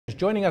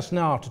Joining us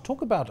now to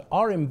talk about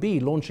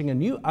RMB launching a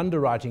new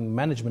underwriting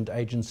management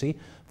agency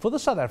for the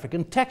South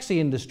African taxi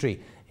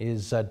industry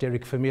is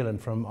Derek Vermeulen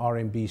from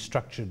RMB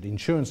Structured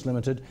Insurance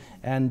Limited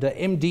and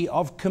MD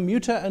of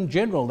Commuter and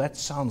General. That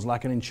sounds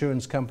like an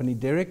insurance company,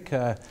 Derek,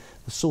 the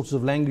sorts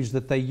of language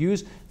that they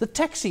use. The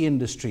taxi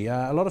industry,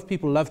 a lot of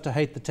people love to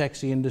hate the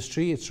taxi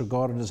industry. It's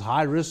regarded as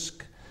high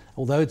risk.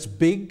 Although it's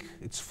big,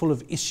 it's full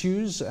of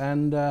issues,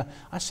 and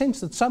I sense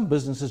that some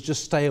businesses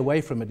just stay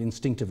away from it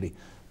instinctively.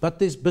 But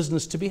there's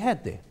business to be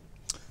had there.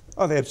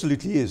 Oh, there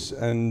absolutely is.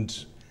 And,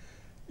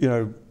 you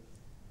know,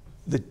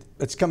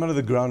 it's come out of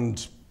the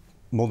ground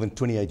more than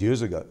 28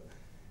 years ago.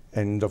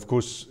 And, of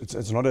course,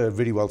 it's not a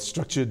very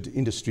well-structured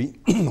industry,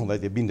 although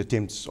there have been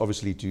attempts,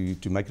 obviously,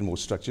 to make it more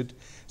structured.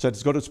 So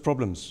it's got its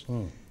problems.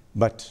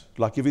 But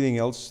like everything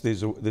else,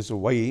 there's a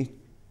way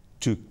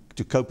to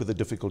cope with the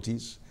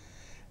difficulties.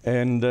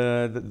 And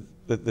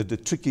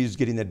the trick is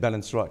getting that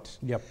balance right.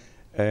 Yep.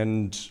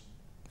 And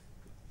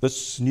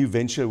this new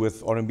venture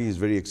with RMB is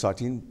very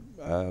exciting.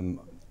 I'm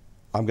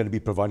going to be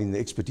providing the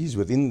expertise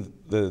within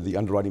the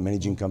underwriting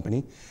managing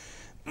company.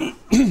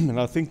 And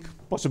I think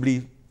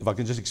possibly, if I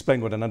can just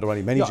explain what an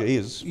underwriting manager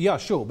is. Yeah,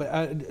 sure.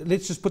 But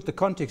let's just put the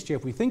context here.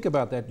 If we think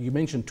about that, you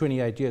mentioned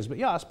 28 years. But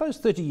yeah, I suppose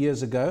 30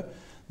 years ago,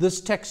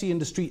 this taxi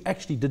industry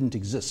actually didn't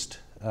exist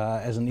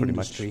as an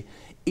industry.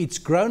 It's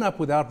grown up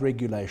without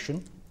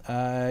regulation.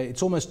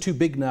 It's almost too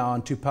big now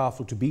and too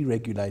powerful to be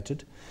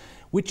regulated,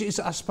 which is,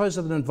 I suppose,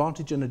 an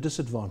advantage and a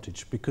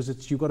disadvantage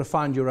because you've got to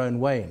find your own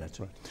way in it.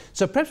 Right.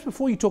 So perhaps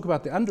before you talk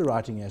about the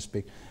underwriting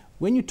aspect,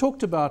 when you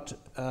talked about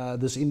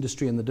this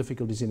industry and the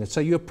difficulties in it, so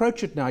you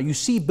approach it now, you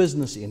see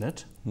business in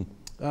it.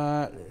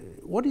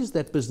 What is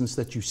that business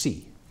that you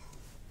see?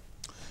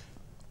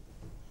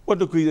 Well,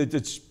 look,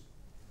 it's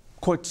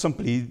quite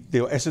simply,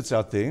 there are assets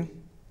out there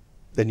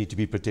that need to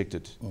be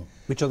protected.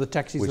 Which are the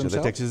taxis themselves? Which are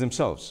the taxis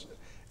themselves.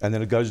 And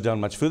then it goes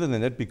down much further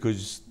than that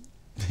because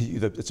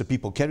it's a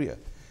people carrier.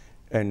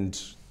 And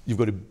you've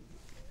got to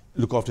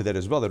look after that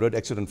as well. The road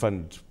accident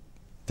fund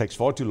takes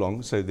far too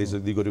long, so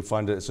you've got to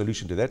find a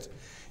solution to that.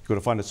 You've got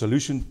to find a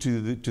solution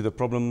to the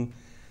problem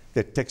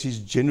that taxis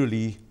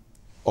generally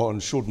are on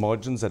short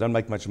margins. They don't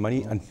make much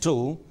money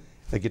until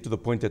they get to the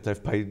point that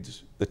they've paid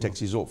the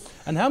taxis off.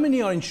 And how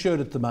many are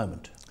insured at the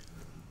moment?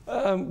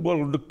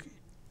 Well, look,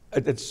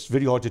 it's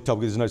very hard to tell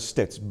because there's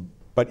no stats.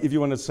 But if you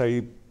want to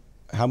say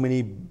how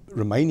many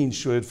remain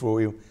insured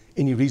for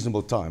any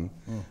reasonable time,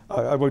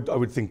 I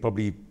would think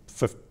probably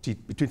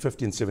between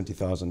 50 and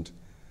 70,000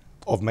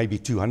 of maybe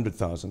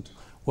 200,000.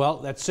 Well,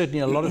 that's certainly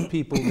a lot of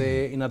people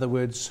there, in other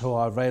words, who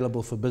are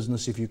available for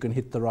business if you can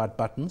hit the right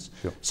buttons.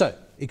 Sure. So,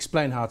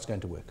 explain how it's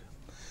going to work.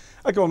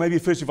 Okay, well, maybe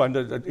first if I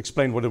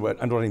explain what an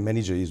underwriting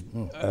manager is.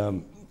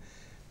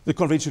 The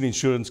conventional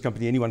insurance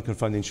company, anyone can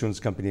find an insurance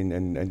company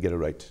and get a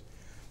rate.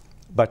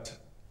 But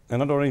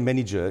an underwriting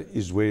manager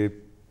is where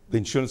the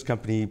insurance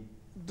company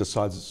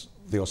decides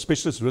there are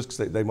specialist risks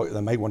that they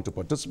may want to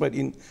participate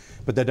in,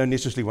 but they don't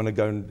necessarily want to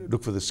go and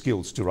look for the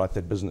skills to write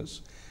that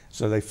business.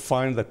 So they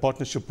find that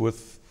partnership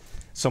with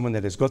someone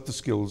that has got the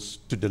skills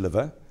to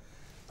deliver,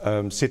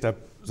 set up,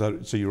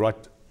 so you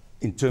write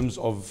in terms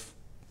of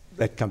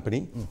that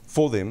company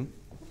for them,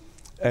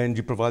 and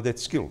you provide that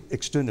skill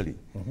externally.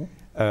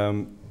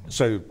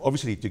 So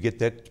obviously to get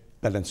that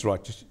balance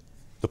right,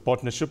 the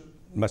partnership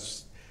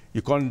must,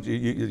 you can't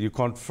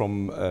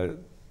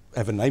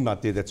have a name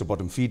out there that's a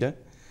bottom feeder.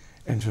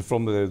 And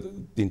from the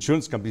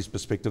insurance company's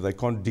perspective, they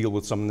can't deal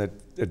with someone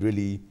that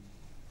really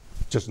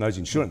just knows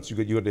insurance. You've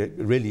got to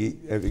really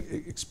have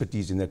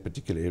expertise in that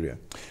particular area.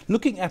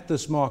 Looking at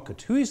this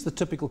market, who is the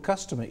typical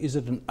customer? Is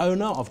it an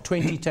owner of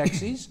 20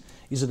 taxis?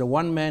 Is it a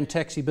one-man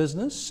taxi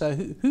business? So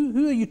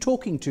who are you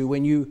talking to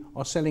when you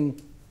are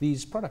selling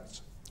these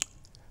products?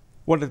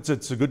 Well,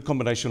 it's a good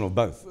combination of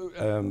both.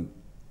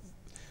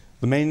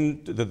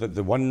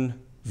 The one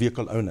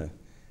vehicle owner,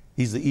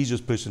 he's the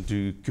easiest person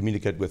to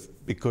communicate with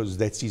because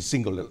that's his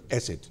single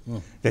asset.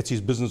 That's his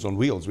business on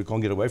wheels. We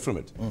can't get away from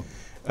it.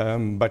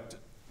 But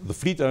the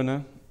fleet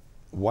owner,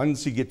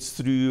 once he gets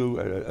through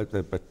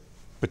a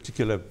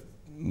particular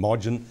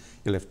margin,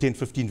 he'll have 10,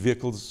 15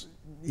 vehicles.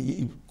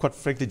 He quite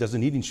frankly doesn't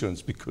need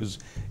insurance because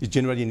he's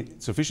generating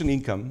sufficient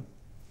income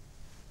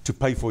to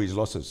pay for his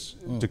losses,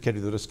 to carry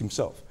the risk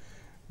himself.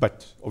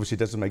 But obviously it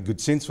doesn't make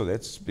good sense for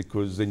that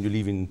because then you're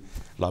leaving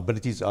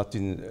liabilities out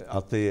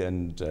there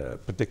and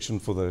protection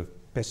for the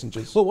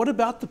passengers. Well, what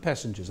about the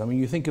passengers? I mean,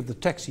 you think of the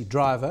taxi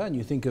driver and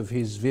you think of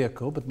his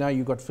vehicle, but now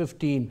you've got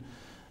 15,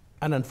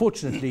 and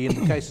unfortunately in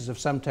the cases of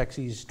some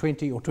taxis,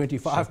 20 or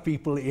 25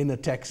 people in a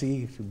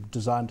taxi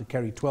designed to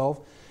carry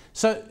 12.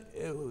 So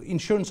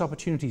insurance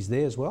opportunities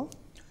there as well?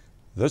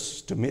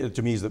 This, to me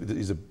is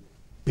the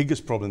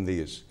biggest problem there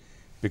is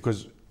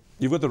because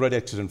you've got the road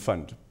accident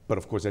fund, but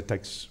of course that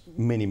takes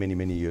many, many,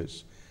 many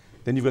years.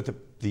 Then you've got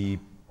the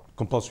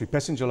compulsory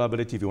passenger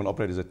liability. If you want to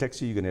operate as a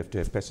taxi, you're going to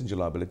have passenger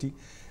liability.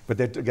 But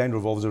that again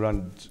revolves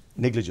around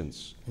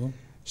negligence.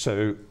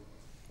 So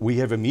we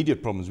have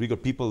immediate problems. We've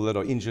got people that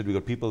are injured. We've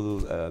got people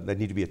that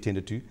need to be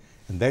attended to.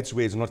 And that's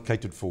where it's not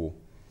catered for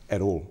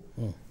at all.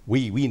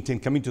 We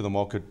intend coming to the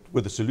market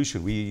with a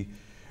solution. We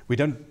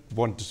don't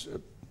want,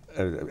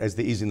 as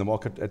there is in the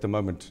market at the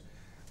moment,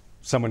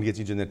 someone gets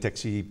into a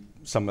taxi,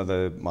 some of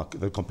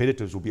the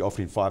competitors will be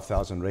offering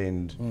 5,000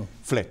 Rand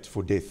flat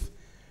for death.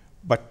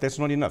 But that's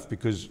not enough,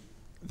 because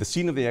the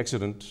scene of the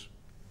accident,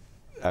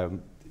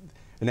 an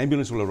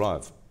ambulance will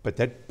arrive, but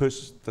that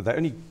person, they're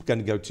only going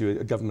to go to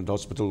a government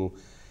hospital,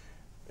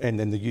 and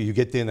then you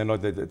get there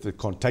and they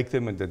can't take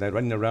them, and they're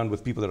running around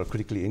with people that are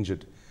critically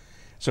injured.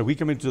 So we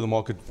come into the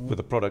market with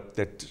a product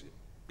that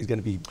is going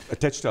to be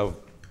attached to our...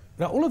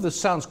 Now, all of this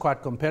sounds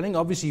quite compelling.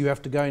 Obviously, you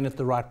have to go in at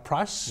the right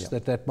price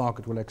that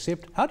market will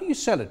accept. How do you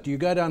sell it? Do you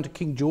go down to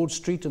King George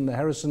Street in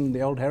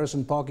the old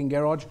Harrison parking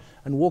garage,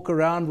 and walk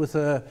around with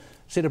a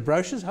set of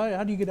brochures?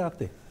 How do you get out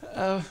there?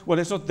 Well,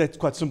 that's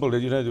quite simple.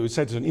 You know, we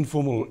say it's an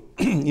informal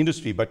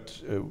industry,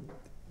 but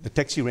the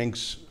taxi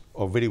ranks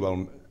are very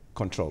well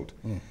controlled.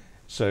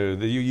 So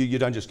you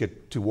don't just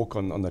get to walk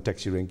on the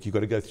taxi rank. You've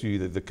got to go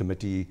through the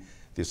committee,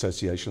 the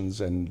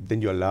associations, and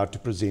then you're allowed to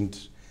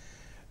present.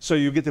 So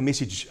you get the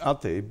message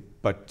out there,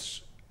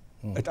 but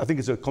I think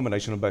it's a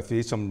combination of both.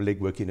 There's some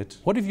legwork in it.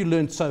 What have you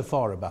learned so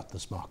far about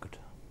this market?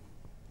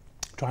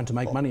 Trying to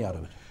make money out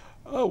of it?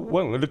 Oh,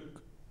 well, look,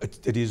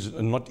 it is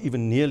not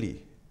even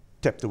nearly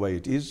tapped the way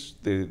it is.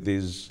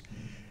 There's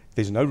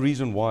no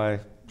reason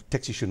why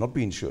taxi should not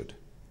be insured.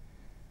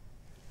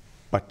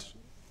 But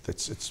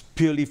it's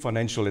purely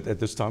financial at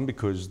this time,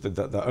 because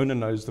the owner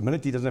knows the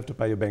minute he doesn't have to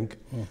pay a bank,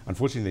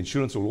 unfortunately the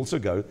insurance will also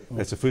go.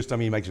 That's the first time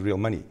he makes real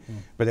money.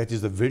 But that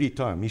is the very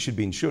time he should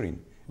be insuring,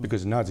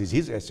 because now it is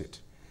his asset.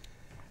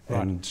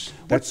 Right. And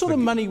what sort of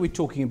money are we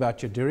talking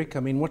about here, Derek? I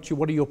mean, what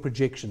are your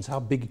projections?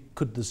 How big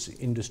could this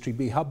industry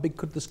be? How big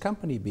could this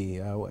company be?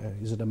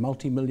 Is it a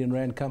multi-million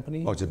rand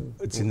company? Oh,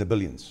 it's in the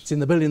billions. It's in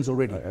the billions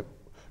already?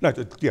 No,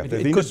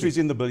 the industry is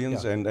in the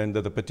billions, and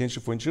the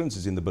potential for insurance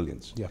is in the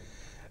billions.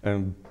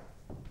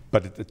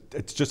 But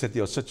it's just that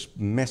there are such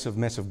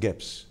massive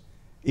gaps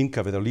in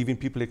cover. They're leaving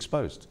people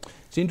exposed.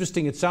 It's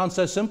interesting. It sounds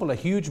so simple, a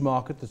huge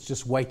market that's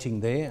just waiting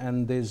there,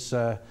 and there's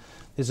a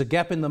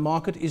gap in the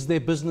market. Is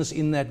there business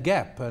in that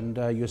gap? And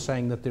you're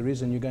saying that there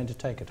is, and you're going to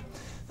take it.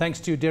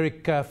 Thanks to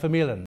Derek Vermeulen.